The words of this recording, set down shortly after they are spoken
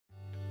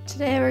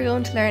Today we're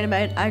going to learn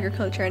about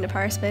agriculture in the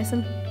Pais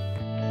Basin.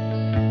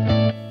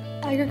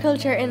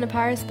 Agriculture in the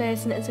Pais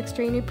Basin is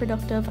extremely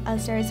productive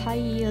as there is high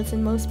yields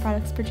in most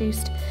products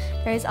produced.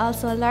 There is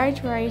also a large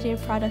variety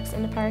of products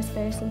in the Pais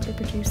Basin to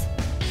produce.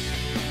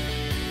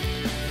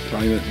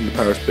 Climate in the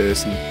Pais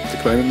Basin. The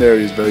climate in the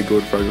area is very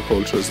good for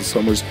agriculture as the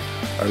summers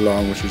are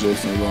long, which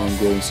results in a long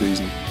growing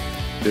season.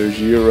 There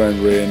is year-round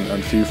rain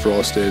and few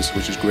frost days,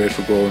 which is great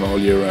for growing all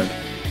year round.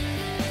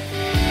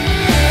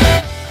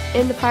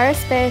 In the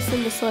Pais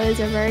Basin, the soils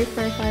are very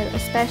fertile,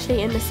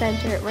 especially in the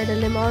centre where the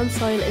limon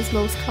soil is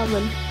most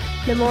common.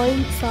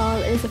 Limon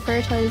soil is a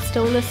fertile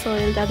stoneless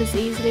soil that is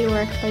easily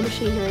worked by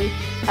machinery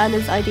and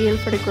is ideal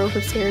for the growth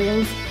of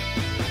cereals.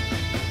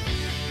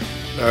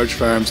 Large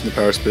farms in the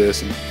Pais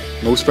Basin.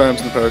 Most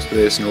farms in the Pais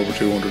Basin are over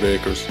 200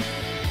 acres.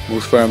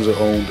 Most farms are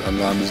owned and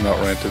land is not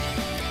rented.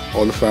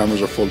 All the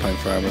farmers are full-time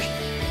farmers.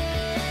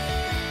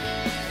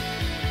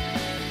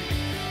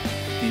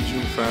 These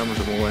young farmers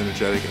are more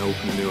energetic and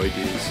open to new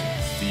ideas.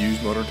 They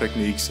use modern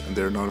techniques and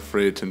they are not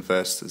afraid to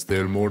invest, as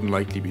they will more than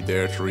likely be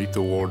there to reap the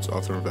rewards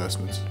of their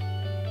investments.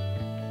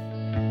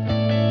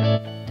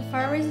 The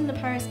farmers in the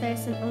Pais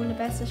Basin own the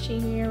best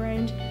machinery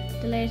around,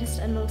 the latest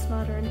and most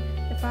modern.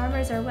 The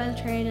farmers are well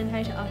trained in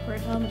how to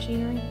operate all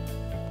machinery.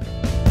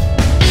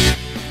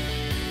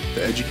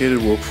 The educated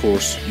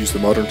workforce use the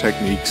modern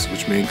techniques,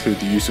 which may include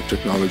the use of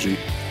technology.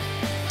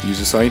 They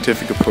use a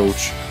scientific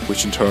approach,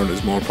 which in turn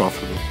is more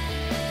profitable.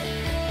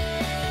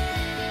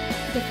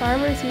 The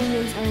farmers'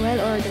 unions are well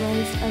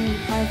organised and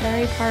are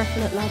very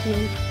powerful at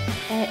lobbying.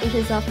 It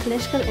is of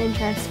political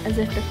interest, as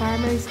if the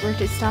farmers were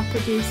to stop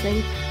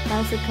producing,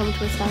 else would come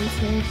to a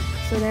standstill,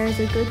 so there is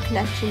a good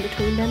connection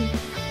between them.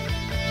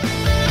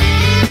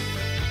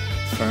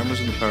 Farmers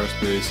in the Pais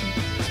Basin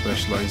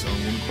specialise on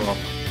one crop,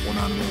 one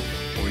animal,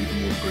 or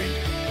even one breed,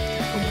 to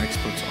become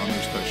experts on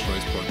their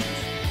specialised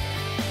produce.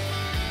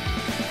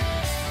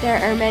 There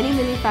are many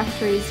mini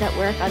factories that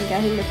work on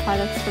getting the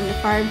products from the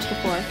farm to the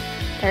fork.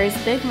 There is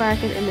a big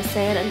market in the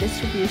sale and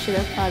distribution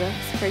of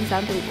products, for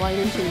example wine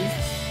and cheese.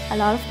 A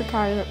lot of the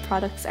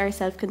products are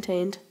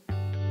self-contained.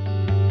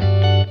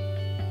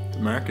 The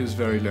market is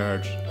very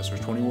large, as there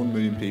are 21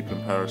 million people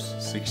in Paris,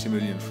 60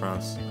 million in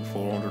France and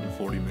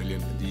 440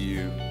 million in the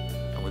EU,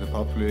 and with the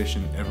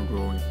population ever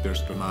growing, there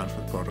is demand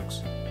for the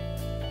products.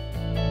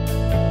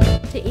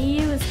 The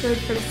EU is good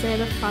for the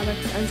sale of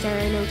products as there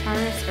are no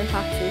tariffs or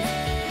taxes.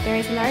 There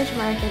is a large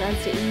market as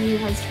the EU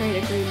has trade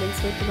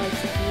agreements with the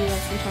likes of the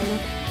US and China.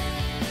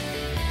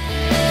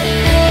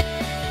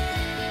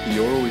 The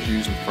euro is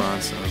used in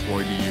France and is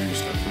widely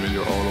used and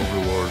familiar all over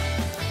the world,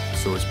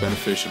 so it's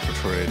beneficial for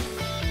trade.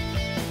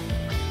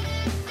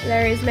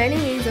 There is many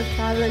means of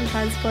travel and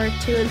transport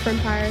to and from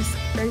Paris,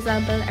 for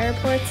example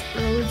airports,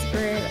 roads,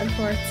 rail and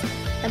ports,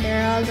 and they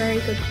are all very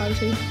good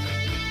quality.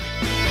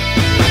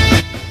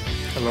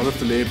 A lot of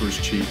the labour is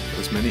cheap,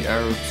 as many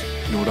Arabs,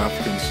 North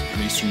Africans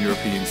and Eastern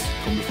Europeans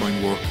come to find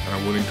work and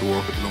are willing to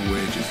work at low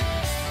wages.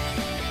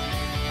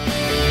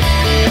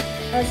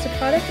 As the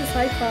product is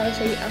high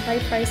quality, a high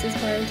price is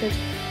warranted.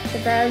 The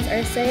brands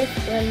are safe,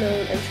 well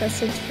known and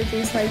trusted to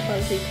produce high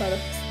quality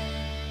products.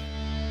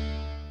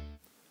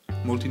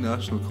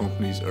 Multinational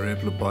companies are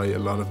able to buy a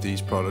lot of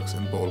these products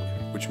in bulk,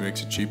 which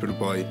makes it cheaper to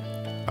buy.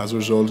 As a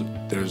result,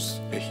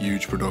 there's a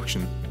huge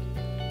production.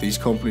 These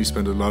companies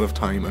spend a lot of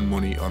time and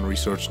money on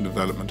research and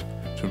development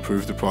to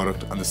improve the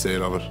product and the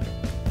sale of it.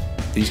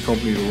 These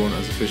companies will run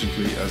as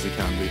efficiently as they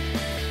can be.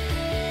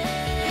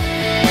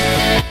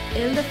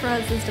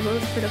 Ile-de-France is the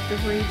most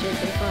productive region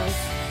in France.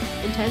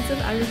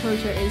 Intensive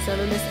agriculture is done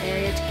in this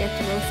area to get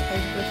the most out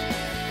of it.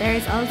 There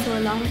is also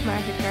a lot of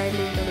market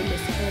gardening done in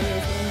this area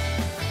as well.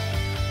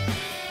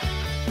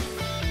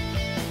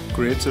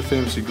 Grapes are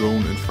famously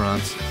grown in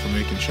France for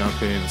making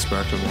champagne and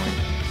sparkling wine.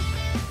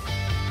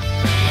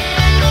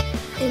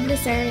 In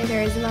this area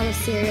there is a lot of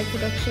cereal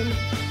production.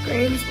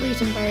 Grains, wheat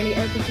and barley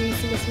are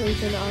produced in this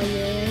region all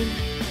year round.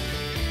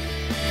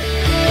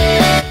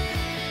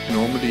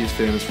 Normandy is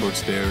famous for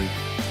its dairy.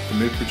 The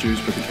milk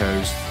produced by the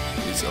cows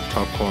is of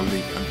top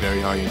quality and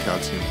very high in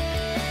calcium.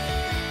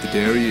 The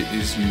dairy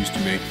is used to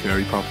make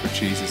very popular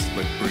cheeses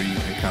like Brie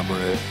and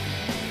Camembert.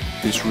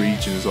 This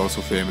region is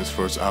also famous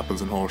for its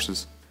apples and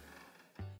horses.